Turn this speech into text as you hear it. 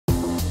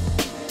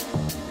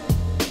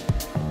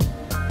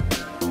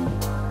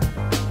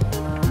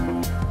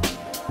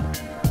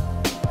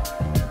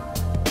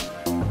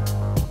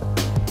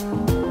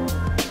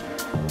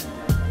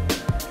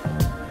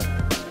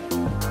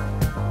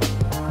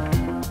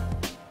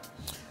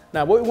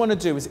Now what we want to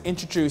do is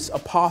introduce a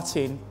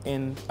parting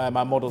in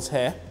my model's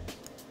hair.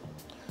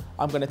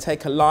 I'm going to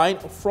take a line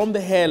from the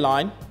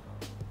hairline,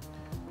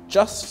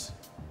 just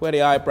where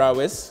the eyebrow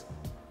is,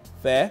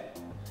 there,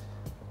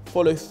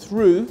 follow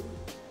through,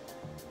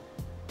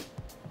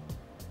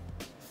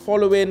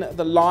 following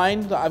the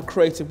line that I've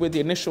created with the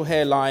initial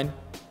hairline,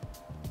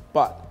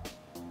 but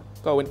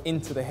going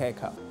into the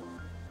haircut.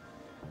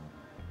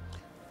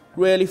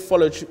 Really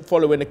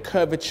following the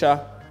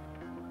curvature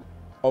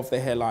of the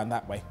hairline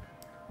that way.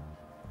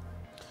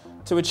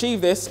 To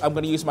achieve this, I'm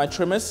going to use my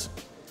trimmers,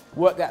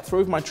 work that through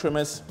with my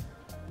trimmers,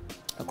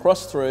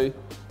 across through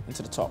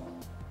into the top.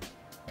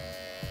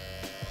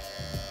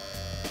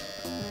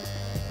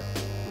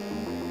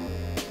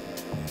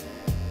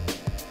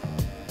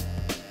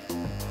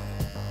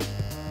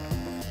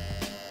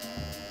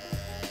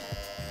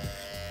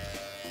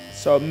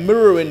 So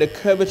mirroring the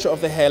curvature of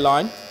the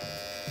hairline,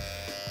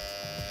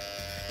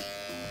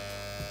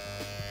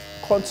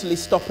 constantly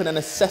stopping and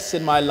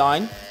assessing my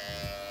line.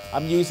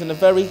 I'm using a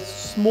very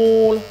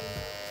small,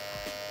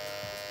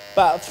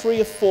 about 3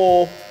 or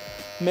 4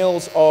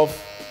 mils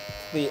of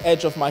the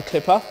edge of my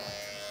clipper.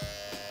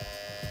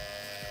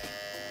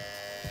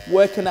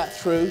 Working that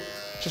through,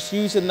 just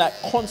using that,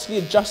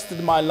 constantly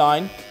adjusting my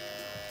line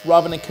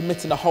rather than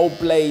committing the whole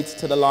blade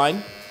to the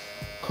line.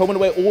 Combing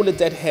away all the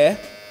dead hair.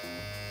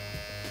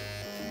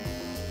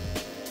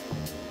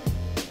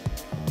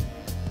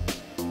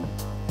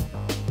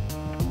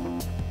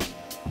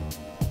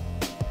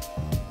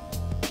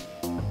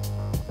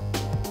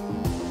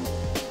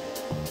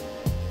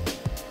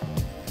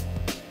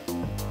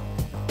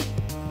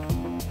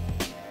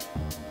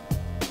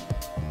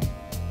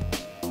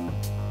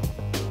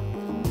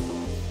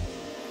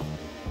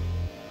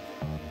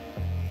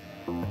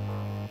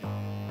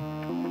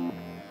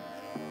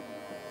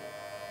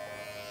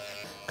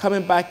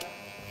 Coming back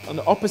on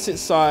the opposite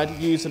side,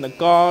 using the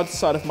guard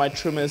side of my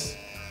trimmers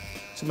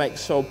to make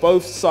sure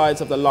both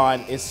sides of the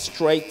line is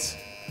straight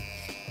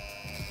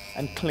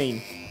and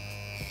clean.